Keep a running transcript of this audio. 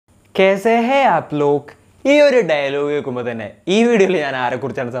कैसे हैं आप लोग? ഈ ഒരു ഡയലോഗ് കേൾക്കുമ്പോൾ തന്നെ ഈ വീഡിയോയിൽ ഞാൻ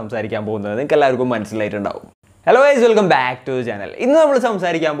ആരെക്കുറിച്ചാണ് സംസാരിക്കാൻ പോകുന്നത് നിങ്ങൾക്ക് എല്ലാവർക്കും മനസ്സിലായിട്ടുണ്ടാവും. Hello guys, welcome back to the channel. ഇന്ന് നമ്മൾ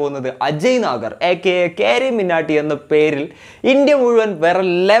സംസാരിക്കാൻ പോകുന്നത് അജയ് നാഗർ കാരിമിനാട്ടി എന്ന പേരിൽ ഇന്ത്യ മുഴുവൻ വേറെ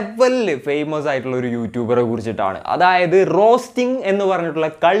ലെവലിൽ ഫേമസ് ആയിട്ടുള്ള ഒരു യൂട്യൂബറെ കുറിച്ചിട്ടാണ്. അതായത് റോസ്റ്റിംഗ് എന്ന്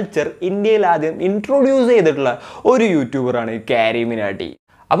പറഞ്ഞിട്ടുള്ള കൾച്ചർ ഇന്ത്യയിൽ ആദ്യം ഇൻട്രൊഡ്യൂസ് ചെയ്തിട്ടുള്ള ഒരു യൂട്യൂബറാണ് കാരിമിനാട്ടി.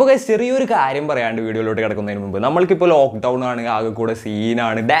 അപ്പോൾ ഗൈസ്, ചെറിയൊരു കാര്യം പറയാണ്ട് വീഡിയോയിലോട്ട് കിടക്കുന്നതിന് മുമ്പ്, നമ്മൾക്കിപ്പോൾ ലോക്ക്ഡൗൺ ആണ്, ആകെ കൂടെ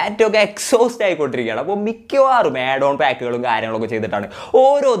സീനാണ്, ഡാറ്റ ഒക്കെ എക്സോസ്റ്റ് ആയിക്കൊണ്ടിരിക്കുകയാണ്. അപ്പോൾ മിക്കവാറും ആഡ് ഓൺ പാക്കുകളും കാര്യങ്ങളൊക്കെ ചെയ്തിട്ടാണ്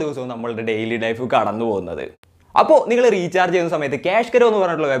ഓരോ ദിവസവും നമ്മളുടെ ഡെയിലി ലൈഫ് കടന്നു പോകുന്നത്. അപ്പോൾ നിങ്ങൾ റീചാർജ് ചെയ്യുന്ന സമയത്ത് ക്യാഷ് കരോ എന്ന്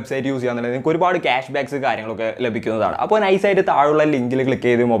പറഞ്ഞിട്ടുള്ള വെബ്സൈറ്റ് യൂസ് ചെയ്യാന്നുണ്ടെങ്കിൽ നിങ്ങൾക്ക് ഒരുപാട് ക്യാഷ് ബാക്സ് കാര്യങ്ങളൊക്കെ ലഭിക്കുന്നതാണ്. അപ്പോൾ നൈസായിട്ട് താഴെയുള്ള ലിങ്കിൽ ക്ലിക്ക്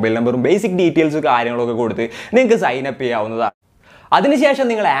ചെയ്ത് മൊബൈൽ നമ്പറും ബേസിക് ഡീറ്റെയിൽസ് കാര്യങ്ങളൊക്കെ കൊടുത്ത് നിങ്ങൾക്ക് സൈൻ അപ്പ് ചെയ്യാവുന്നതാണ്. അതിനുശേഷം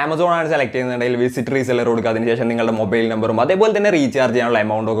നിങ്ങൾ ആമസോൺ ആണ് സെലക്ട് ചെയ്യുന്നുണ്ടെങ്കിൽ വിസിറ്റ് റീസെല്ലർ കൊടുക്കുക. അതിനുശേഷം നിങ്ങളുടെ മൊബൈൽ നമ്പറും അതേപോലെ തന്നെ റീചാർജ് ചെയ്യാനുള്ള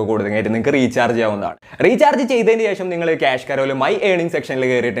എമൗണ്ട് ഒക്കെ കൊടുത്തെങ്കിൽ നിങ്ങൾക്ക് റീചാർജ് ചെയ്യാവുന്നതാണ്. റീചാർജ് ചെയ്തതിന് ശേഷം നിങ്ങൾ ക്യാഷ് കരോയിൽ മൈ ഏണിംഗ് സെക്ഷനിൽ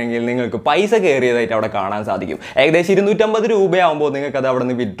കയറിയിട്ടെങ്കിൽ നിങ്ങൾക്ക് പൈസ കയറിയതായിട്ട് അവിടെ കാണാൻ സാധിക്കും. ഏകദേശം 250 രൂപയാകുമ്പോൾ നിങ്ങൾക്ക് അത് അവിടെ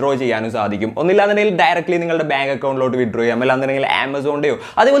നിന്ന് വിഡ്രോ ചെയ്യാനും സാധിക്കും. ഒന്നില്ലാന്നുണ്ടെങ്കിൽ ഡയറക്റ്റ്ലി നിങ്ങളുടെ ബാങ്ക് അക്കൗണ്ടിലോട്ട് വിഡ്രോ ചെയ്യാം, അല്ലാന്നുണ്ടെങ്കിൽ ആമസോണിൻ്റെയോ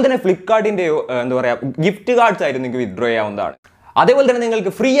അതേപോലെ തന്നെ ഫ്ലിപ്കാർട്ടിൻ്റെയോ എന്താ പറയുക ഗിഫ്റ്റ് കാർഡ്സ് ആയിട്ട് നിങ്ങൾക്ക് വിഡ്രോ ചെയ്യാവുന്നതാണ്. അതേപോലെ തന്നെ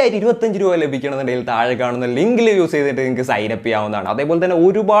നിങ്ങൾക്ക് ഫ്രീ ആയിട്ട് 25 രൂപ ലഭിക്കണമെന്നുണ്ടെങ്കിൽ താഴെ കാണുന്ന ലിങ്കിൽ യൂസ് ചെയ്തിട്ട് നിങ്ങൾക്ക് സൈൻ അപ്പ് ചെയ്യാവുന്നതാണ്. അതേപോലെ തന്നെ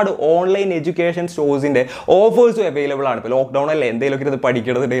ഒരുപാട് ഓൺലൈൻ എഡ്യൂക്കേഷൻ സ്റ്റോഴ്സിൻ്റെ ഓഫേഴ്സും അവൈലബിൾ ആണ്. ഇപ്പോൾ ലോക്ക്ഡൗൺ അല്ലേ, എന്തെങ്കിലുമൊക്കെ ഇത്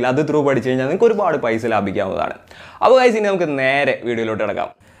പഠിക്കണമെന്നുണ്ടെങ്കിൽ അത് ത്രൂ പഠിച്ചു കഴിഞ്ഞാൽ നിങ്ങൾക്ക് ഒരുപാട് പൈസ ലാഭിക്കാവുന്നതാണ്. അപ്പോൾ ഗൈസ്, ഇനി നമുക്ക് നേരെ വീഡിയോയിലോട്ട്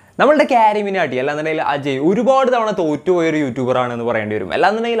കിടക്കാം. നമ്മളുടെ കാരിമിനാട്ടി അല്ലാന്നുണ്ടെങ്കിൽ അജയ് ഒരുപാട് തവണ തോറ്റുപോയൊരു യൂട്യൂബറാണെന്ന് പറയേണ്ടി വരും.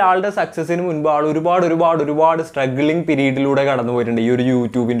 അല്ലാന്നുണ്ടെങ്കിൽ ആളുടെ സക്സസിന് മുൻപ് ആൾ ഒരുപാട് സ്ട്രഗ്ലിംഗ് പീരീഡിലൂടെ കടന്നു പോയിട്ടുണ്ട്. ഈ ഒരു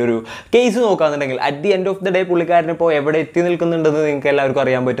യൂട്യൂബിൻ്റെ ഒരു കേസ് നോക്കുകയാണെന്നുണ്ടെങ്കിൽ at the end of the day പുള്ളിക്കാരൻ ഇപ്പോൾ എവിടെ എത്തി നിൽക്കുന്നുണ്ടെന്ന് നിങ്ങൾക്ക് എല്ലാവർക്കും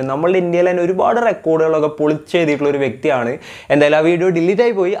അറിയാൻ പറ്റും. നമ്മളുടെ ഇന്ത്യയിൽ തന്നെ ഒരുപാട് റെക്കോർഡുകളൊക്കെ പൊളിച്ച് എഴുതിയിട്ടുള്ള ഒരു വ്യക്തിയാണ്. എന്തായാലും ആ വീഡിയോ ഡിലീറ്റ്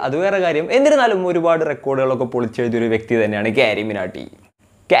ആയി പോയി, അത് വേറെ കാര്യം. എന്നിരുന്നാലും ഒരുപാട് റെക്കോർഡുകളൊക്കെ പൊളിച്ചെഴുതിയൊരു വ്യക്തി തന്നെയാണ് കാരിമിനാട്ടി.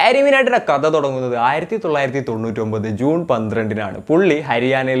 കാരിമിനാട്ടിയുടെ കഥ തുടങ്ങുന്നത് 1999 ജൂൺ 12 പുള്ളി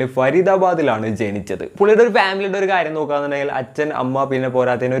ഹരിയാനയിലെ ഫരീദാബാദിലാണ് ജനിച്ചത്. പുള്ളിയുടെ ഒരു ഫാമിലിയുടെ ഒരു കാര്യം നോക്കുകയാണെന്നുണ്ടെങ്കിൽ അച്ഛൻ, അമ്മ, പിന്നെ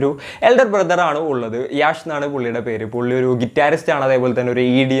പോരാത്തതിന് ഒരു എൽഡർ ബ്രദറാണ് ഉള്ളത്. യാഷ് എന്നാണ് പുള്ളിയുടെ പേര്. പുള്ളി ഒരു ഗിറ്റാരിസ്റ്റ് ആണ്, അതേപോലെ തന്നെ ഒരു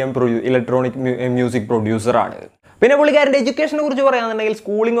EDM ഇലക്ട്രോണിക് മ്യൂസിക് പ്രൊഡ്യൂസറാണ്. പിന്നെ പുള്ളിക്കാരൻ്റെ എഡ്യൂക്കേഷനെ കുറിച്ച് പറയുകയാണെന്നുണ്ടെങ്കിൽ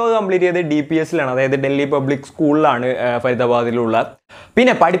സ്കൂളിംഗ് ഒക്കെ കംപ്ലീറ്റ് ചെയ്ത് DPSലാണ്, അതായത് ഡൽഹി പബ്ലിക് സ്കൂളിലാണ് ഫരീദാബാദിലുള്ള.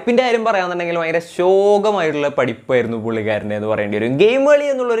 പിന്നെ പഠിപ്പിൻ്റെ കാര്യം പറയുകയാണെന്നുണ്ടെങ്കിൽ ഭയങ്കര ശോകമായിട്ടുള്ള പഠിപ്പായിരുന്നു പുള്ളിക്കാരൻ്റെ എന്ന് പറയേണ്ടി വരും. ഗെയിം കളി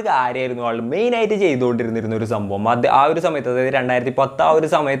എന്നുള്ളൊരു കാര്യമായിരുന്നു ആൾ മെയിനായിട്ട് ചെയ്തുകൊണ്ടിരുന്നിരുന്ന ഒരു സംഭവം. ആ ഒരു സമയത്ത്, അതായത് 2010 ആ ഒരു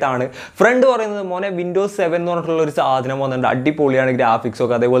സമയത്താണ് ഫ്രണ്ട് പറയുന്നത്, മോനെ Windows 7 എന്ന് പറഞ്ഞിട്ടുള്ള ഒരു സാധനം വന്നിട്ടുണ്ട്, അടിപൊളിയാണ് ഗ്രാഫിക്സ്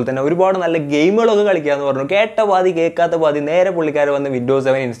ഒക്കെ, അതേപോലെ തന്നെ ഒരുപാട് നല്ല ഗെയിമുകളൊക്കെ കളിക്കാമെന്ന് പറഞ്ഞു. കേട്ട പാതി കേൾക്കാത്ത പാതി നേരെ പുള്ളിക്കാർ വന്ന് Windows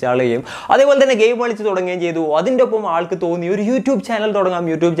 7 ഇൻസ്റ്റാൾ ചെയ്യും, അതേപോലെ തന്നെ ഗെയിം കളിച്ച് തുടങ്ങുകയും ചെയ്തു. അതിൻ്റെ ഒപ്പം ആൾക്ക് തോന്നി ഒരു യൂട്യൂബ് ചാനൽ തുടങ്ങാം,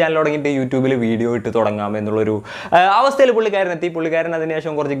 യൂട്യൂബ് ചാനൽ തുടങ്ങിയിട്ട് യൂട്യൂബിൽ വീഡിയോ ഇട്ട് തുടങ്ങാം എന്നുള്ളൊരു അവസ്ഥയിൽ പുള്ളിക്കാരനെത്തി. പുള്ളിക്കാരൻ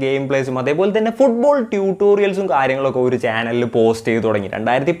അതിനുശേഷം കുറച്ച് ഗെയിം പ്ലേസും അതേപോലെ തന്നെ ഫുട്ബോൾ ട്യൂട്ടോറിയൽസും കാര്യങ്ങളൊക്കെ ഒരു ചാനലിൽ പോസ്റ്റ് ചെയ്ത് തുടങ്ങി.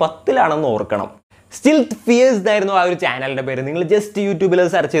 2010 ഓർക്കണം. സ്റ്റിൽ ഫിയേഴ്സ് ആയിരുന്നു ആ ഒരു ചാനലിൻ്റെ പേര്. നിങ്ങൾ ജസ്റ്റ് യൂട്യൂബിൽ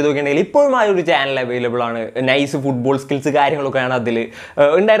സെർച്ച് ചെയ്ത് നോക്കിയിട്ടുണ്ടെങ്കിൽ ഇപ്പോഴും ആ ഒരു ചാനൽ അവൈലബിൾ ആണ്. നൈസ് ഫുട്ബോൾ സ്കിൽസ് കാര്യങ്ങളൊക്കെയാണ് അതിൽ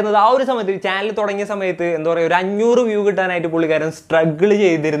ഉണ്ടായിരുന്നത്. ആ ഒരു സമയത്ത് ചാനൽ തുടങ്ങിയ സമയത്ത് എന്താ പറയുക, ഒരു 500 വ്യൂ കിട്ടാനായിട്ട് പുള്ളിക്കാരൻ സ്ട്രഗിൾ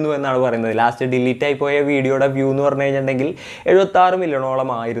ചെയ്തിരുന്നു എന്നാണ് പറയുന്നത്. ലാസ്റ്റ് ഡിലീറ്റ് ആയി പോയ വീഡിയോയുടെ വ്യൂ എന്ന് പറഞ്ഞു കഴിഞ്ഞിട്ടുണ്ടെങ്കിൽ 76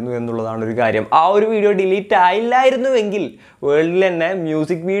 മില്യണോളം ആയിരുന്നു എന്നുള്ളതാണ് ഒരു കാര്യം. ആ ഒരു വീഡിയോ ഡിലീറ്റ് ആയില്ലായിരുന്നുവെങ്കിൽ വേൾഡിൽ തന്നെ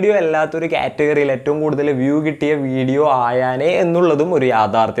മ്യൂസിക് വീഡിയോ അല്ലാത്തൊരു കാറ്റഗറിയിൽ ഏറ്റവും കൂടുതൽ വ്യൂ കിട്ടിയ വീഡിയോ ആയാനേ എന്നുള്ളതും ഒരു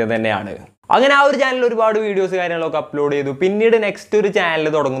യാഥാർത്ഥ്യം തന്നെയാണ്. അങ്ങനെ ആ ഒരു ചാനലിൽ ഒരുപാട് വീഡിയോസ് കാര്യങ്ങളൊക്കെ അപ്ലോഡ് ചെയ്തു. പിന്നീട് നെക്സ്റ്റ് ഒരു ചാനൽ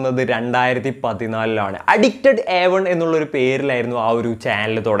തുടങ്ങുന്നത് 2014 അഡിക്റ്റഡ് A1 എന്നുള്ളൊരു പേരിലായിരുന്നു ആ ഒരു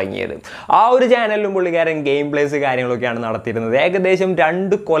ചാനൽ തുടങ്ങിയത്. ആ ഒരു ചാനലിലും പുള്ളിക്കാരൻ ഗെയിം പ്ലേസ് കാര്യങ്ങളൊക്കെയാണ് നടത്തിയിരുന്നത്. ഏകദേശം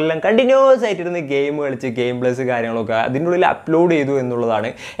 2 കൊല്ലം കണ്ടിന്യൂസ് ആയിട്ടിരുന്ന് ഗെയിം കളിച്ച് ഗെയിം പ്ലേസ് കാര്യങ്ങളൊക്കെ അതിൻ്റെ ഉള്ളിൽ അപ്ലോഡ് ചെയ്തു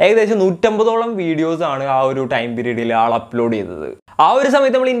എന്നുള്ളതാണ്. ഏകദേശം 150ഓളം വീഡിയോസാണ് ആ ഒരു ടൈം പീരീഡിൽ ആൾ അപ്ലോഡ് ചെയ്തത്. ആ ഒരു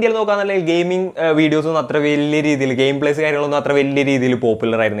സമയത്ത് നമ്മൾ ഇന്ത്യയിൽ നോക്കുകയാണെന്നുണ്ടെങ്കിൽ ഗെയിമിംഗ് വീഡിയോസൊന്നും അത്ര വലിയ രീതിയിൽ, ഗെയിം പ്ലേസ് കാര്യങ്ങളൊന്നും അത്ര വലിയ രീതിയിൽ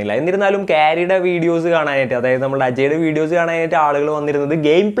പോപ്പുലർ ആയിരുന്നില്ല. എന്നിരുന്നാലും കാരിയുടെ വീഡിയോസ് കാണാനായിട്ട്, അതായത് നമ്മുടെ അജയുടെ വീഡിയോസ് കാണാനായിട്ട് ആളുകൾ വന്നിരുന്നത്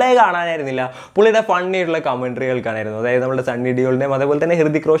ഗെയിം പ്ലേ കാണാനായിരുന്നില്ല, പുള്ളിയുടെ ഫണ്ണി ആയിട്ടുള്ള കമൻട്രി കേൾക്കാനായിരുന്നു. അതായത് നമ്മുടെ സണ്ണി ഡിയോളിൻ്റെയും അതേപോലെ തന്നെ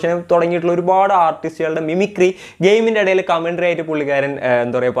ഹൃതിക് റോഷനും തുടങ്ങിയിട്ടുള്ള ഒരുപാട് ആർട്ടിസ്റ്റുകളുടെ മിമിക്രി ഗെയിമിൻ്റെ ഇടയിൽ കമൻട്രി ആയിട്ട് പുള്ളിക്കാരൻ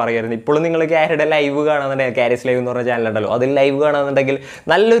എന്താ പറയുക പറയുമായിരുന്നു. ഇപ്പോഴും നിങ്ങൾ കാരിയുടെ ലൈവ് കാണാന്നുണ്ടെങ്കിൽ, കാരിസ് ലൈവ് എന്ന് പറഞ്ഞ ചാനലുണ്ടല്ലോ, അതിൽ ലൈവ് കാണാന്നുണ്ടെങ്കിൽ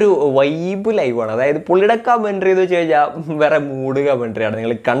നല്ലൊരു വൈബ് ലൈവാണ്. അതായത് പുള്ളിയുടെ കമൻട്രി എന്ന് വെച്ച് കഴിഞ്ഞാൽ വേറെ മൂഡ് കമൻട്രിയാണ്.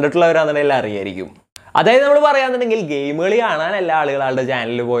 നിങ്ങൾ കണ്ടിട്ടുള്ളവരാണെന്നുണ്ടെങ്കിൽ അറിയായിരിക്കും. അതായത് നമ്മൾ പറയാന്നുണ്ടെങ്കിൽ ഗെയിം കളി കാണാനല്ല ആളുകൾ ആളുടെ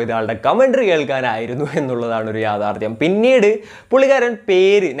ചാനലിൽ പോയത്, ആളുടെ കമൻട്രി കേൾക്കാനായിരുന്നു എന്നുള്ളതാണ് ഒരു യാഥാർത്ഥ്യം. പിന്നീട് പുള്ളിക്കാരൻ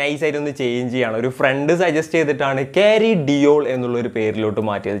പേര് നൈസായിട്ടൊന്ന് ചേഞ്ച് ചെയ്യാണ്. ഒരു ഫ്രണ്ട് സജസ്റ്റ് ചെയ്തിട്ടാണ് കാരി ഡിയോൾ എന്നുള്ളൊരു പേരിലോട്ട്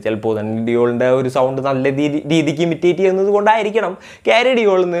മാറ്റിയത്. ചിലപ്പോൾ തന്നെ ഡിയോളിൻ്റെ ഒരു സൗണ്ട് നല്ല രീതിക്ക് ഇമിറ്റേറ്റ് ചെയ്യുന്നത് കൊണ്ടായിരിക്കണം കാരി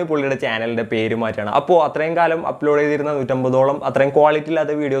ഡിയോൾ എന്ന് പുള്ളിയുടെ ചാനലിൻ്റെ പേര് മാറ്റുകയാണ്. അപ്പോൾ അത്രയും കാലം അപ്ലോഡ് ചെയ്തിരുന്ന 150ഓളം അത്രയും ക്വാളിറ്റി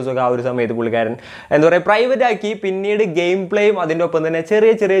ഇല്ലാത്ത വീഡിയോസൊക്കെ ആ ഒരു സമയത്ത് പുള്ളിക്കാരൻ എന്താ പറയുക പ്രൈവറ്റ് ആക്കി. പിന്നീട് ഗെയിം പ്ലേയും അതിൻ്റെ ഒപ്പം തന്നെ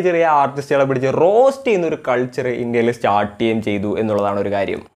ചെറിയ ആർട്ടിസ്റ്റുകളെ പിടിച്ച് റോസ്റ്റ് ചെയ്യുന്ന ഒരു കൾച്ചർ ഇന്ത്യയിൽ സ്റ്റാർട്ട് ചെയ്യുകയും ചെയ്തു എന്നുള്ളതാണ് ഒരു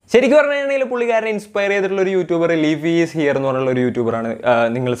കാര്യം. ശരിക്കും പറഞ്ഞാൽ പുള്ളിക്കാരനെ ഇൻസ്പയർ ചെയ്തിട്ടുള്ള ഒരു യൂട്യൂബർ ലീഫി ഈസ് ഹിയർ എന്ന് പറഞ്ഞുള്ള ഒരു യൂട്യൂബറാണ്.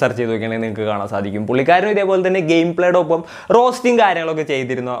 നിങ്ങൾ സെർച്ച് ചെയ്ത് നോക്കുകയാണെങ്കിൽ നിങ്ങൾക്ക് കാണാൻ സാധിക്കും. പുള്ളിക്കാരനും ഇതേപോലെ തന്നെ ഗെയിം പ്ലേയുടെ ഒപ്പം റോസ്റ്റിംഗ് കാര്യങ്ങളൊക്കെ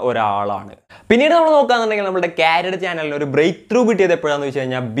ചെയ്തിരുന്ന ഒരാളാണ്. പിന്നീട് നമ്മൾ നോക്കുകയാണെന്നുണ്ടെങ്കിൽ നമ്മുടെ കാരിയുടെ ചാനലിന് ഒരു ബ്രേക്ക് ത്രൂ കിട്ടിയത് എപ്പോഴാണെന്ന് വെച്ച്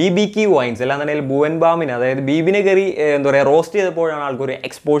കഴിഞ്ഞാൽ BBQ വൈൻസ് അല്ലാന്നുണ്ടെങ്കിൽ ഭുവൻ ബാമിന്, അതായത് ബീബിനെ കയറി എന്താ പറയുക റോസ്റ്റ് ചെയ്തപ്പോഴാണ് ആൾക്കൊരു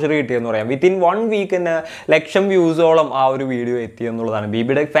എക്സ്പോഷർ കിട്ടിയെന്ന് പറയാം. വിത്തിൻ 1 വീക്ക് തന്നെ 1,00,000 വ്യൂസോളം ആ ഒരു വീഡിയോ എത്തിയെന്നുള്ളതാണ്.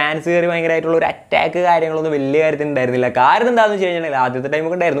 ബീബിയുടെ ഫാൻസ് കയറി ഭയങ്കരമായിട്ടുള്ള ഒരു അറ്റാക്ക് കാര്യങ്ങളൊന്നും വലിയ കാര്യത്തിൽ ഉണ്ടായിരുന്നില്ല. കാരണം എന്താണെന്ന് വെച്ച് കഴിഞ്ഞാൽ ആദ്യത്തെ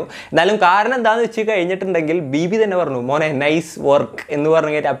ടൈമൊക്കെ ഉണ്ടായിരുന്നു. എന്നാലും കാരണം എന്താണെന്ന് വെച്ച് കഴിഞ്ഞിട്ടുണ്ടെങ്കിൽ ബീബി തന്നെ പറഞ്ഞു മോനെ നൈസ് വർക്ക് എന്ന്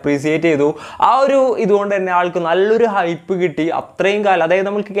പറഞ്ഞിട്ട് അപ്രീസിയേറ്റ് ചെയ്തു. ആ ഒരു ഇതുകൊണ്ട് തന്നെ ആൾക്ക് നല്ലൊരു ഹൈപ്പ് കിട്ടി. അത്രയും കാലം അതായത്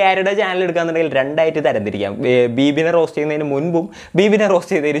നമുക്ക് കാരിയുടെ ചാനൽ എടുക്കാന്നുണ്ടെങ്കിൽ 2 ആയിട്ട് തരംതിരിക്കാം. ബീബിനെ റോസ്റ്റ് ചെയ്യുന്നതിന് മുൻപും ബീബിനെ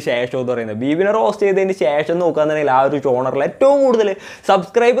റോസ്റ്റ് ചെയ്തതിന് ശേഷം എന്ന് പറയുന്നത്. ബീബിനെ റോസ്റ്റ് ചെയ്തതിന് ശേഷം നോക്കുകയാണെന്നുണ്ടെങ്കിൽ ആ ഒരു ജോണറിൽ ഏറ്റവും കൂടുതൽ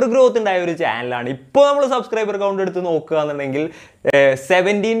സബ്സ്ക്രൈബർ ഗ്രോത്ത് ഉണ്ടായ ഒരു ചാനലാണ്. ഇപ്പോൾ നമ്മൾ സബ്സ്ക്രൈബർ കൗണ്ട് എടുത്ത് നോക്കുകയാണെന്നുണ്ടെങ്കിൽ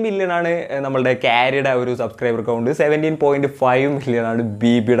 17 മില്യൺ ആണ് നമ്മളുടെ കാരിയുടെ ഒരു സബ്സ്ക്രൈബർ കൗണ്ട്, 17.5 മില്യൺ ആണ്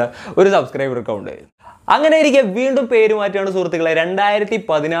ബീബിയുടെ ഒരു സബ്സ്ക്രൈബർ കൗണ്ട്. അങ്ങനെ ഇരിക്കെ വീണ്ടും പേര് മാറ്റിയാണ് സുഹൃത്തുക്കളെ.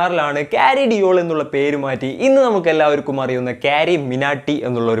 2016 കാരി ഡിയോൾ എന്നുള്ള പേര് മാറ്റി ഇന്ന് നമുക്ക് എല്ലാവർക്കും അറിയുന്ന കാരിമിനാട്ടി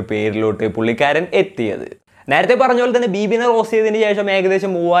എന്നുള്ള ഒരു പേരിലോട്ട് പുള്ളിക്കാരൻ എത്തിയത്. നേരത്തെ പറഞ്ഞ പോലെ തന്നെ ബീബിനെ റോസ്റ്റ് ചെയ്തതിന് ശേഷം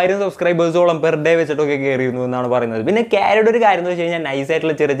ഏകദേശം 3000 സബ്സ്ക്രൈബേഴ്സോളം പെർ ഡേ വെച്ചിട്ടൊക്കെ കയറിയിരുന്നു എന്നാണ് പറയുന്നത്. പിന്നെ കാരിയുടെ ഒരു കാര്യം എന്ന് വെച്ച് കഴിഞ്ഞാൽ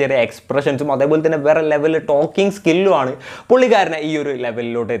നൈസായിട്ടുള്ള ചെറിയ ചെറിയ എക്സ്പ്രഷൻസും അതേപോലെ തന്നെ വേറെ ലെവലിൽ ടോക്കിംഗ് സ്കില്ലുമാണ് പുള്ളിക്കാരനെ ഈ ഒരു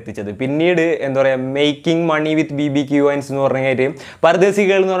ലെവലിലോട്ട് എത്തിച്ചത്. പിന്നീട് എന്താ പറയുക മേക്കിംഗ് മണി വിത്ത് BBQ വൈൻസ് എന്ന് പറഞ്ഞു കഴിഞ്ഞാൽ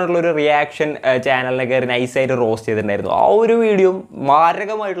പരദേശികൾ എന്ന് പറഞ്ഞിട്ടുള്ള ഒരു റിയാക്ഷൻ ചാനലിനെ കയറി നൈസായിട്ട് റോസ്റ്റ് ചെയ്തിട്ടുണ്ടായിരുന്നു. ആ ഒരു വീഡിയോ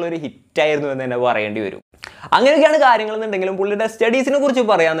മാരകമായിട്ടുള്ളൊരു ഹിറ്റായിരുന്നു എന്ന് തന്നെ പറയേണ്ടി വരും. അങ്ങനെയൊക്കെയാണ് കാര്യങ്ങൾ എന്നുണ്ടെങ്കിലും പുള്ളിയുടെ സ്റ്റഡീസിനെ കുറിച്ച്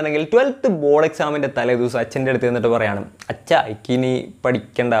പറയുകയാണെന്നുണ്ടെങ്കിൽ 12th ബോർഡ് എക്സാമിൻ്റെ തലേദിവസം അച്ഛൻ്റെ അടുത്ത് നിന്നിട്ട് പറയാണ്, അച്ഛാ എനിക്കിനി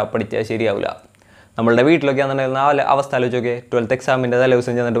പഠിച്ചാൽ ശരിയാവില്ല. നമ്മളുടെ വീട്ടിലൊക്കെ ആണെന്നുണ്ടെങ്കിൽ ആ അവസ്ഥ ആലോചിച്ചൊക്കെ 12th എക്സാമിൻ്റെ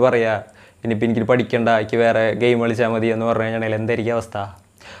തലേദിവസം ചെന്നിട്ട് പറയാ ഇനിയിപ്പോൾ എനിക്ക് പഠിക്കണ്ട, എനിക്ക് വേറെ ഗെയിം കളിച്ചാൽ മതി എന്ന് പറഞ്ഞു കഴിഞ്ഞാൽ എന്തായിരിക്കും അവസ്ഥ?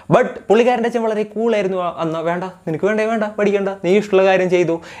 ബട്ട് പുള്ളിക്കാരൻ്റെ അച്ഛൻ വളരെ കൂളായിരുന്നു. എന്നാൽ വേണ്ട, നിനക്ക് വേണ്ട പഠിക്കണ്ട, നീ ഇഷ്ടമുള്ള കാര്യം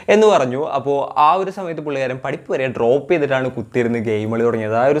ചെയ്തു എന്ന് പറഞ്ഞു. അപ്പോൾ ആ ഒരു സമയത്ത് പുള്ളിക്കാരൻ പഠിപ്പ് വരെ ഡ്രോപ്പ് ചെയ്തിട്ടാണ് കുത്തിയിരുന്ന് ഗെയിം കളി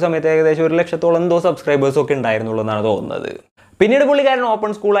തുടങ്ങിയത്. ആ ഒരു സമയത്ത് ഏകദേശം 1,00,000-ഓളം എന്തോ സബ്സ്ക്രൈബേഴ്സൊക്കെ ഉണ്ടായിരുന്നുള്ളൂ എന്നാണ് തോന്നുന്നത്. പിന്നീട് പുള്ളിക്കാരൻ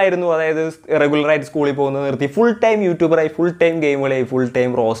ഓപ്പൺ സ്കൂളായിരുന്നു, അതായത് റെഗുലറായിട്ട് സ്കൂളിൽ പോകുന്നത് നിർത്തി full time യൂട്യൂബറായി, full time ഗെയിമുകളായി, full time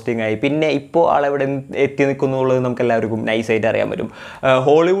roasting ആയി. പിന്നെ ഇപ്പോൾ ആളെവിടെ എത്തി നിൽക്കുന്നുള്ളത് നമുക്ക് എല്ലാവർക്കും നൈസായിട്ട് അറിയാൻ പറ്റും.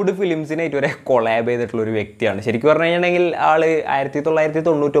 ഹോളിവുഡ് ഫിലിംസിനായിട്ട് വരെ കൊളാബ് ചെയ്തിട്ടുള്ള ഒരു വ്യക്തിയാണ്. ശരിക്കും പറഞ്ഞു കഴിഞ്ഞിട്ടുണ്ടെങ്കിൽ ആൾ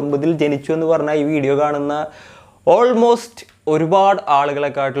 1999 ജനിച്ചു എന്ന് പറഞ്ഞാൽ ഈ വീഡിയോ കാണുന്ന ഓൾമോസ്റ്റ് ഒരുപാട്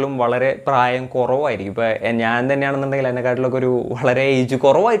ആളുകളെക്കാട്ടിലും വളരെ പ്രായം കുറവായിരിക്കും. ഇപ്പോൾ ഞാൻ തന്നെയാണെന്നുണ്ടെങ്കിൽ എന്നെക്കാട്ടിലൊക്കെ ഒരു വളരെ ഏജ്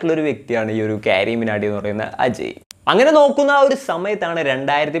കുറവായിട്ടുള്ളൊരു വ്യക്തിയാണ് ഈ ഒരു കാരിമിനാട്ടി എന്ന് പറയുന്ന അജയ്. അങ്ങനെ നോക്കുന്ന ആ ഒരു സമയത്താണ്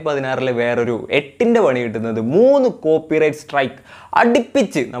 2016 വേറൊരു 8ൻ്റെ പണി കിട്ടുന്നത്. 3 കോപ്പിറൈറ്റ് സ്ട്രൈക്ക്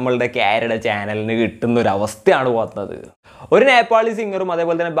അടുപ്പിച്ച് നമ്മളുടെ കാരിയുടെ ചാനലിന് കിട്ടുന്ന ഒരു അവസ്ഥയാണ് വന്നത്. ഒരു നേപ്പാളി സിംഗറും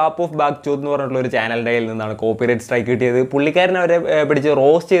അതേപോലെ തന്നെ ബാപ്പ് ഓഫ് ബാഗ്ചോദ് എന്ന് പറഞ്ഞിട്ടുള്ള ഒരു ചാനലിൻ്റെ കയ്യിൽ നിന്നാണ് കോപ്പിറൈറ്റ് സ്ട്രൈക്ക് കിട്ടിയത്. പുള്ളിക്കാരൻ അവരെ പിടിച്ച്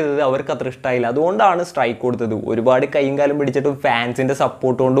റോസ്റ്റ് ചെയ്തത് അവർക്ക് അത്ര ഇഷ്ടമായില്ല, അതുകൊണ്ടാണ് സ്ട്രൈക്ക് കൊടുത്തത്. ഒരുപാട് കൈയും കാലം പിടിച്ചിട്ടും ഫാൻസിൻ്റെ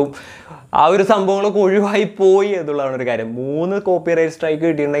സപ്പോർട്ട് കൊണ്ടും ആ ഒരു സംഭവങ്ങളൊക്കെ ഒഴിവായി പോയി എന്നുള്ളതാണ് ഒരു കാര്യം. 3 കോപ്പിറൈറ്റ് സ്ട്രൈക്ക്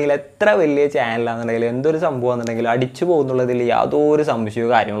കിട്ടിയിട്ടുണ്ടെങ്കിൽ എത്ര വലിയ ചാനലാണെന്നുണ്ടെങ്കിൽ എന്തൊരു സംഭവമാണെന്നുണ്ടെങ്കിൽ അടിച്ചു പോകുന്നുള്ളതിൽ യാതൊരു സംശയമോ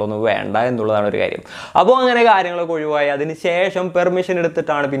കാര്യങ്ങളൊന്നും വേണ്ട എന്നുള്ളതാണ് ഒരു കാര്യം. അപ്പോൾ അങ്ങനെ കാര്യങ്ങളൊക്കെ ഒഴിവായി. അതിന് ശേഷം പെർമിഷൻ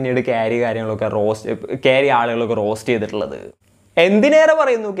എടുത്തിട്ടാണ് പിന്നീട് കാരി ആളുകളൊക്കെ റോസ്റ്റ് ചെയ്തിട്ടുള്ളത്. എന്തിനേറെ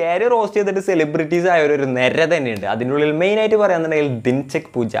പറയുന്നു, കാരി റോസ്റ്റ് ചെയ്തിട്ട് സെലിബ്രിറ്റീസ് ആയ ഒരു നിര തന്നെയുണ്ട്. അതിനുള്ളിൽ മെയിനായിട്ട് പറയാന്നുണ്ടെങ്കിൽ ദിൻചക്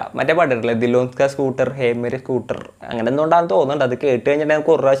പൂജ, മറ്റേ പാട്ടിട്ടില്ലേ ദിലോൻസ്ക സ്കൂട്ടർ, ഹേമര് സ്കൂട്ടർ, അങ്ങനെ എന്തുകൊണ്ടാണെന്ന് തോന്നുന്നുണ്ട്. അത് കേട്ട് കഴിഞ്ഞിട്ട്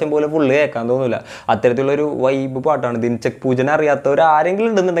എനിക്ക് ഒരു പ്രാവശ്യം പോലെ ഫുള്ള് കേൾക്കാൻ തോന്നില്ല. അത്തരത്തിലുള്ളൊരു വൈബ് പാട്ടാണ്. ദിൻചക് പൂജനെ അറിയാത്തവർ ആരെങ്കിലും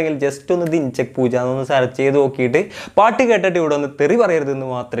ഉണ്ടെന്നുണ്ടെങ്കിൽ ജസ്റ്റ് ഒന്ന് ദിൻചക് പൂജ എന്നൊന്ന് സെർച്ച് ചെയ്ത് നോക്കിയിട്ട് പാട്ട് കേട്ടിട്ട് ഇവിടെ ഒന്ന് തെറി പറയരുതെന്ന്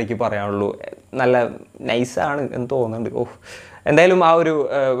മാത്രമേ എനിക്ക് പറയാനുള്ളൂ. നല്ല നൈസാണ് എന്ന് തോന്നുന്നുണ്ട്. എന്തായാലും ആ ഒരു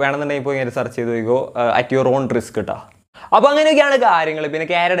വേണമെന്നുണ്ടെങ്കിൽ ഇപ്പോൾ ഇങ്ങനെ സെർച്ച് ചെയ്ത് നോക്കിക്കോ, അറ്റ് യുവർ ഓൺ റിസ്ക് കേട്ടോ. അപ്പോൾ അങ്ങനെയൊക്കെയാണ് കാര്യങ്ങൾ. പിന്നെ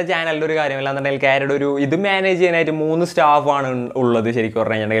കാരിയുടെ ചാനലിൻ്റെ ഒരു കാര്യമല്ലാന്നുണ്ടെങ്കിൽ കാരിയുടെ ഒരു ഇത് മാനേജ് ചെയ്യാനായിട്ട് 3 സ്റ്റാഫാണ് ഉള്ളത്. ശരിക്കും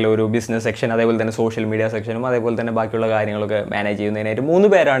പറഞ്ഞു കഴിഞ്ഞിട്ടുണ്ടെങ്കിൽ ഒരു ബിസിനസ് സെക്ഷൻ, അതേപോലെ തന്നെ സോഷ്യൽ മീഡിയ സെക്ഷനും, അതേപോലെ തന്നെ ബാക്കിയുള്ള കാര്യങ്ങളൊക്കെ മാനേജ് ചെയ്യുന്നതിനായിട്ട്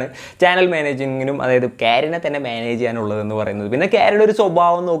 3 പേരാണ് ചാനൽ മാനേജിങ്ങിനും അതായത് കാരിനെ തന്നെ മാനേജ് ചെയ്യാനുള്ളതെന്ന് പറയുന്നത്. പിന്നെ കാരിയുടെ ഒരു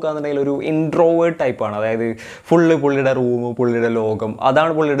സ്വഭാവം നോക്കുകയാണെന്നുണ്ടെങ്കിൽ ഒരു ഇൻട്രോവേർട്ട് ടൈപ്പാണ്. അതായത് ഫുള്ള് പുള്ളിയുടെ റൂം, പുള്ളിയുടെ ലോകം,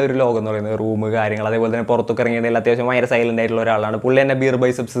 അതാണ് പുള്ളിയുടെ ഒരു ലോകം എന്ന് പറയുന്നത്. റൂം കാര്യങ്ങൾ, അതേപോലെ തന്നെ പുറത്തൊക്കെ ഇറങ്ങിയിട്ടുണ്ടെങ്കിൽ അത്യാവശ്യം ഭയങ്കര സൈലൻ്റ് ആയിട്ടുള്ള ഒരാളാണ്. പുള്ളി തന്നെ ബിയർ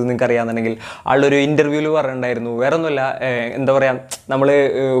ബൈസെപ്സ് നിങ്ങൾക്ക് അറിയാമെന്നുണ്ടെങ്കിൽ ആളൊരു ഇൻ്റർവ്യൂവിൽ പറഞ്ഞിട്ടുണ്ടായിരുന്നു, വേറെ ഒന്നുമില്ല എന്താ പറയുക, നമ്മൾ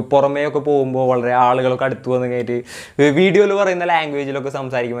പുറമേയൊക്കെ പോകുമ്പോൾ വളരെ ആളുകളൊക്കെ അടുത്ത് വന്ന് കഴിഞ്ഞിട്ട് വീഡിയോയിൽ പറയുന്ന ലാംഗ്വേജിലൊക്കെ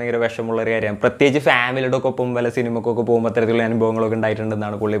സംസാരിക്കും ഭയങ്കര വിഷമമുള്ളൊരു കാര്യം. പ്രത്യേകിച്ച് ഫാമിലിയുടെ ഒപ്പം വല്ല സിനിമക്കൊക്കെ പോകുമ്പോൾ അത്തരത്തിലുള്ള അനുഭവങ്ങളൊക്കെ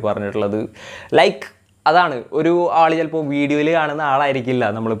ഉണ്ടായിട്ടുണ്ടെന്നാണ് പുള്ളി പറഞ്ഞിട്ടുള്ളത്. ലൈക്ക് അതാണ് ഒരു ആൾ ചിലപ്പോൾ വീഡിയോയിൽ കാണുന്ന ആളായിരിക്കില്ല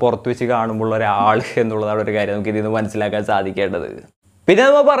നമ്മൾ പുറത്ത് വെച്ച് കാണുമ്പോൾ ഒരാൾ എന്നുള്ളതാണ് ഒരു കാര്യം നമുക്ക് ഇതിൽ നിന്ന് മനസ്സിലാക്കാൻ സാധിക്കേണ്ടത്. പിന്നെ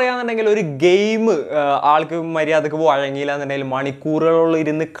നമ്മൾ പറയുകയാണെന്നുണ്ടെങ്കിൽ ഒരു ഗെയിം ആൾക്ക് മര്യാദക്ക് വഴങ്ങിയില്ല എന്നുണ്ടെങ്കിൽ മണിക്കൂറുകളോളം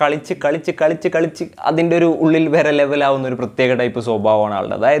ഇരുന്ന് കളിച്ച് അതിൻ്റെ ഒരു ഉള്ളിൽ വരെ ലെവലാവുന്ന ഒരു പ്രത്യേക ടൈപ്പ് സ്വഭാവമാണ്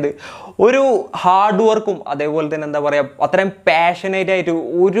ആളുടെ. അതായത് ഒരു ഹാർഡ് വർക്കും അതേപോലെ തന്നെ എന്താ പറയുക അത്രയും പാഷനേറ്റ് ആയിട്ട്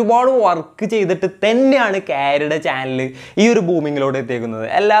ഒരുപാട് വർക്ക് ചെയ്തിട്ട് തന്നെയാണ് ക്യാരിയുടെ ചാനൽ ഈ ഒരു ബൂമിങ്ങിലോട്ട് എത്തിയേക്കുന്നത്.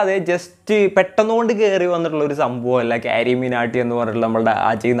 അല്ലാതെ ജസ്റ്റ് പെട്ടെന്നുകൊണ്ട് കയറി വന്നിട്ടുള്ള ഒരു സംഭവമല്ല ക്യാരിമിനാട്ടി എന്ന് പറഞ്ഞിട്ടുള്ള നമ്മളുടെ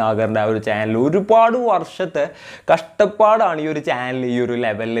അജയ് നാഗറിൻ്റെ ആ ഒരു ചാനൽ. ഒരുപാട് വർഷത്തെ കഷ്ടപ്പാടാണ് ഈ ഒരു ചാനൽ ഈ ഒരു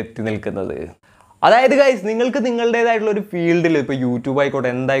ലെവലിൽ എത്തി നിൽക്കുന്നത്. അതായത് ഗൈസ്, നിങ്ങൾക്ക് നിങ്ങളുടേതായിട്ടുള്ള ഒരു ഫീൽഡിൽ ഇപ്പോൾ യൂട്യൂബ് ആയിക്കോട്ടെ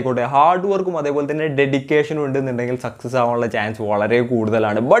എന്തായിക്കോട്ടെ ഹാർഡ് വർക്കും അതേപോലെ തന്നെ ഡെഡിക്കേഷനും ഉണ്ടെന്നുണ്ടെങ്കിൽ സക്സസ് ആവാനുള്ള ചാൻസ് വളരെ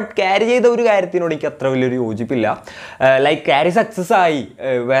കൂടുതലാണ്. ബട്ട് ക്യാരി ചെയ്ത ഒരു കാര്യത്തിനോട് എനിക്ക് അത്ര വലിയൊരു യോജിപ്പില്ല. ലൈക്ക് ക്യാരി സക്സസ് ആയി,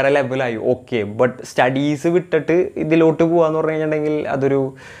 വേറെ ലെവലായി, ഓക്കെ, ബട്ട് സ്റ്റഡീസ് വിട്ടിട്ട് ഇതിലോട്ട് പോകാന്ന് പറഞ്ഞു കഴിഞ്ഞിട്ടുണ്ടെങ്കിൽ അതൊരു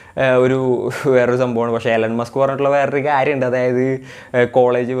വേറൊരു സംഭവമാണ്. പക്ഷേ എലൺ മസ്ക് പറഞ്ഞിട്ടുള്ള വേറൊരു കാര്യമുണ്ട്. അതായത്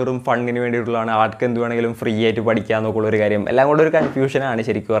കോളേജ് വെറും ഫണ്ടിന് വേണ്ടിയിട്ടുള്ളതാണ്, ആർക്ക് എന്ത് വേണമെങ്കിലും ഫ്രീ ആയിട്ട് പഠിക്കാൻ നോക്കുള്ളൊരു കാര്യം. എല്ലാം കൂടെ ഒരു കൺഫ്യൂഷനാണ്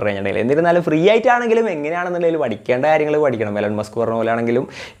ശരിക്കും പറഞ്ഞു കഴിഞ്ഞിട്ടുണ്ടെങ്കിൽ. എന്നിരുന്നാലും ഫ്രീ ആയിട്ടാണെങ്കിലും എങ്ങനെയാണെന്നുണ്ടെങ്കിൽ പഠിക്കേണ്ട കാര്യങ്ങൾ പഠിക്കണം. എലൺ മസ്ക് പറഞ്ഞ പോലെ ആണെങ്കിലും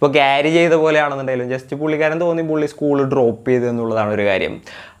ഇപ്പോൾ ക്യാരി ചെയ്ത പോലെ ആണെന്നുണ്ടെങ്കിലും ജസ്റ്റ് പുള്ളിക്കാരൻ തോന്നി പുള്ളി സ്കൂൾ ഡ്രോപ്പ് ചെയ്തു എന്നുള്ളതാണ് ഒരു കാര്യം.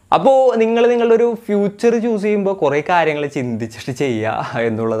 അപ്പോൾ നിങ്ങളുടെ ഒരു ഫ്യൂച്ചർ ചൂസ് ചെയ്യുമ്പോൾ കുറേ കാര്യങ്ങൾ ചിന്തിച്ചിട്ട് ചെയ്യുക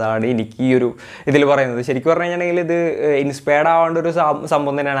എന്നുള്ളതാണ് എനിക്ക് ഈ ഒരു ഇതിൽ പറയുന്നത്. ശരിക്കും പറഞ്ഞു കഴിഞ്ഞിട്ടുണ്ടെങ്കിൽ ഇത് ഇൻസ്പയർഡ് ആവേണ്ട ഒരു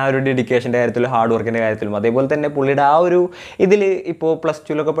സംഭവം തന്നെയാണ് ആ ഒരു ഡെഡിക്കേഷൻ്റെ കാര്യത്തിലും ഹാർഡ് വർക്കിൻ്റെ കാര്യത്തിലും. അതേപോലെ തന്നെ പുള്ളിയുടെ ആ ഒരു ഇതിൽ ഇപ്പോൾ പ്ലസ്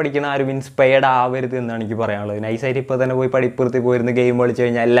ടുവിലൊക്കെ പഠിക്കുന്ന ആരും ഇൻസ്പയർഡ് ആവരുത് എന്നാണ് എനിക്ക് പറയാനുള്ളത്. നൈസായിട്ട് ഇപ്പോൾ തന്നെ പോയി പഠിപ്പുറത്ത് പോയിരുന്ന് ഗെയിം കളിച്ച്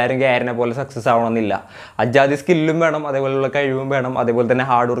കഴിഞ്ഞാൽ എല്ലാവരും ക്യാരിനെ പോലെ സക്സസ് ആവണമെന്നില്ല. അജാതി സ്കില്ലും വേണം, അതേപോലെയുള്ള കഴിവും വേണം, അതേപോലെ തന്നെ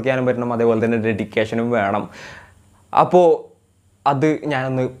ഹാർഡ് വർക്ക് ചെയ്യാനും പറ്റണം, അതേപോലെ തന്നെ ഡെഡിക്കേഷനും വേണം. അപ്പോൾ അത്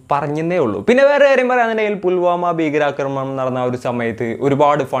ഞാനൊന്ന് പറഞ്ഞതേ ഉള്ളൂ. പിന്നെ വേറെ കാര്യം പറയുകയാണെന്നുണ്ടെങ്കിൽ പുൽവാമ ഭീകരാക്രമണം നടന്ന ഒരു സമയത്ത്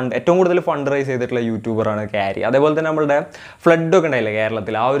ഒരുപാട് ഏറ്റവും കൂടുതൽ ഫണ്ട് റൈസ് ചെയ്തിട്ടുള്ള യൂട്യൂബറാണ് ക്യാരി. അതേപോലെ തന്നെ നമ്മളുടെ ഫ്ലഡൊക്കെ ഉണ്ടായില്ലേ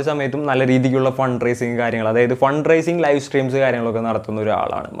കേരളത്തിൽ, ആ ഒരു സമയത്തും നല്ല രീതിക്കുള്ള ഫണ്ട് റൈസിങ് കാര്യങ്ങൾ, അതായത് ഫണ്ട് റൈസിങ് ലൈവ് സ്ട്രീംസ് കാര്യങ്ങളൊക്കെ നടത്തുന്ന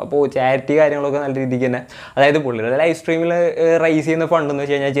ഒരാളാണ്. അപ്പോൾ ചാരിറ്റി കാര്യങ്ങളൊക്കെ നല്ല രീതിക്ക് തന്നെ, അതായത് പുള്ളിയുടെ ലൈവ് സ്ട്രീമിൽ റൈസ് ചെയ്യുന്ന ഫണ്ട് എന്ന്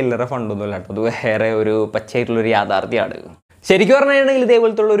വെച്ച് കഴിഞ്ഞാൽ ചില്ലറ ഫണ്ടൊന്നുമില്ല കേട്ടോ, അത് വേറെ ഒരു പച്ചയായിട്ടുള്ളൊരു യാഥാർത്ഥ്യമാണ്. ശരിക്കും പറഞ്ഞിട്ടുണ്ടെങ്കിൽ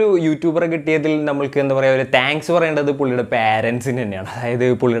ഇതേപോലത്തുള്ളൊരു യൂട്യൂബറെ കിട്ടിയതിൽ നമ്മൾക്ക് എന്താ പറയുക ഒരു താങ്ക്സ് പറയേണ്ടത് പുള്ളിയുടെ പാരൻസിന് തന്നെയാണ്. അതായത്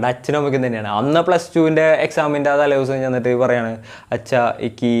പുള്ളിയുടെ അച്ഛനും അമ്മയ്ക്കും തന്നെയാണ്. അന്ന് പ്ലസ് ടുവിൻ്റെ എക്സാമിൻ്റെ ആ തലേദിവസം ചെന്നിട്ട് പറയാണ്, അച്ഛാ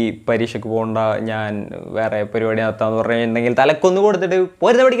എനിക്ക് പരീക്ഷയ്ക്ക് പോകണ്ട, ഞാൻ വേറെ പരിപാടി നടത്താമെന്ന് പറഞ്ഞു കഴിഞ്ഞിട്ടുണ്ടെങ്കിൽ തലക്കൊന്ന് കൊടുത്തിട്ട്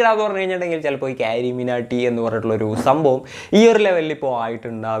പൊരുത്ത പഠിക്കണമെന്ന് പറഞ്ഞു കഴിഞ്ഞിട്ടുണ്ടെങ്കിൽ ചിലപ്പോൾ ഈ ക്യാരിമിനാട്ടി എന്ന് പറഞ്ഞിട്ടുള്ളൊരു സംഭവം ഈ ഒരു ലെവലിൽ ഇപ്പോൾ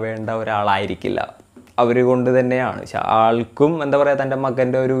ആയിട്ടുണ്ടാവേണ്ട ഒരാളായിരിക്കില്ല. അവർ കൊണ്ട് തന്നെയാണ് ആൾക്കും എന്താ പറയുക തൻ്റെ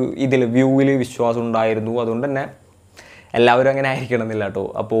മകൻ്റെ ഒരു ഇതിൽ വ്യൂവിൽ വിശ്വാസം ഉണ്ടായിരുന്നു. അതുകൊണ്ട് തന്നെ എല്ലാവരും അങ്ങനെ ആയിരിക്കണം എന്നില്ല കേട്ടോ.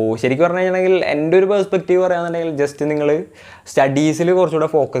 അപ്പോൾ ശരിക്കും പറഞ്ഞു കഴിഞ്ഞിട്ടുണ്ടെങ്കിൽ എൻ്റെ ഒരു പെർസ്പെക്റ്റീവ് പറയുകയാണെന്നുണ്ടെങ്കിൽ ജസ്റ്റ് നിങ്ങൾ സ്റ്റഡീസിൽ കുറച്ചുകൂടെ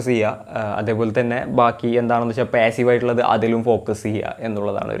ഫോക്കസ് ചെയ്യുക, അതേപോലെ തന്നെ ബാക്കി എന്താണെന്ന് വെച്ചാൽ പാസീവായിട്ടുള്ളത് അതിലും ഫോക്കസ് ചെയ്യുക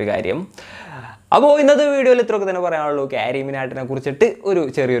എന്നുള്ളതാണ് ഒരു കാര്യം. അപ്പോൾ ഇന്നത്തെ വീഡിയോയിൽ ഇത്രയൊക്കെ തന്നെ പറയാനുള്ളൂ. ക്യാരിമിനാട്ടിനെ കുറിച്ചിട്ട് ഒരു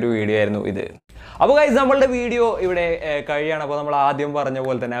ചെറിയൊരു വീഡിയോ ആയിരുന്നു ഇത്. അപ്പോൾ ഗൈസ്, നമ്മളുടെ വീഡിയോ ഇവിടെ കഴിയാണ്. അപ്പോൾ നമ്മൾ ആദ്യം പറഞ്ഞ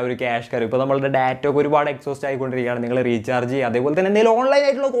പോലെ തന്നെ ആ ഒരു ക്യാഷ് കറി ഇപ്പോൾ നമ്മളുടെ ഡാറ്റ ഒക്കെ ഒരുപാട് എക്സോസ്റ്റ് ആയിക്കൊണ്ടിരിക്കുകയാണ്. നിങ്ങൾ റീചാർജ് ചെയ്യുക, അതേപോലെ തന്നെ എന്തെങ്കിലും ഓൺലൈൻ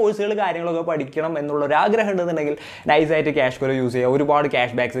ആയിട്ടുള്ള കോഴ്സുകൾ കാര്യങ്ങളൊക്കെ പഠിക്കണം എന്നുള്ളൊരു ആഗ്രഹം ഉണ്ടെന്നുണ്ടെങ്കിൽ നൈസായിട്ട് ക്യാഷ് കറി യൂസ് ചെയ്യുക. ഒരുപാട്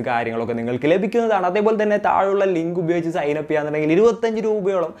ക്യാഷ് ബാക്സ് കാര്യങ്ങളൊക്കെ നിങ്ങൾക്ക് ലഭിക്കുന്നതാണ്. അതേപോലെ തന്നെ താഴെയുള്ള ലിങ്ക് ഉപയോഗിച്ച് സൈനപ്പ് ചെയ്യാന്നുണ്ടെങ്കിൽ 25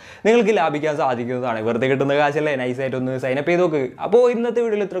 രൂപയോളം നിങ്ങൾക്ക് ലാഭിക്കാൻ സാധിക്കുന്നതാണ്. വെറുതെ കിട്ടുന്ന കാശല്ലേ, നൈസായിട്ട് ഒന്ന് സൈനപ്പ് ചെയ്ത് നോക്ക്. അപ്പോൾ ഇന്നത്തെ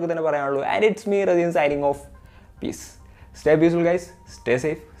വീഡിയോയിൽ ഇത്രയൊക്കെ തന്നെ പറയാനുള്ളൂ. And it's me Razeen signing off. Piece. Stay peaceful guys, stay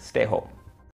safe, stay home.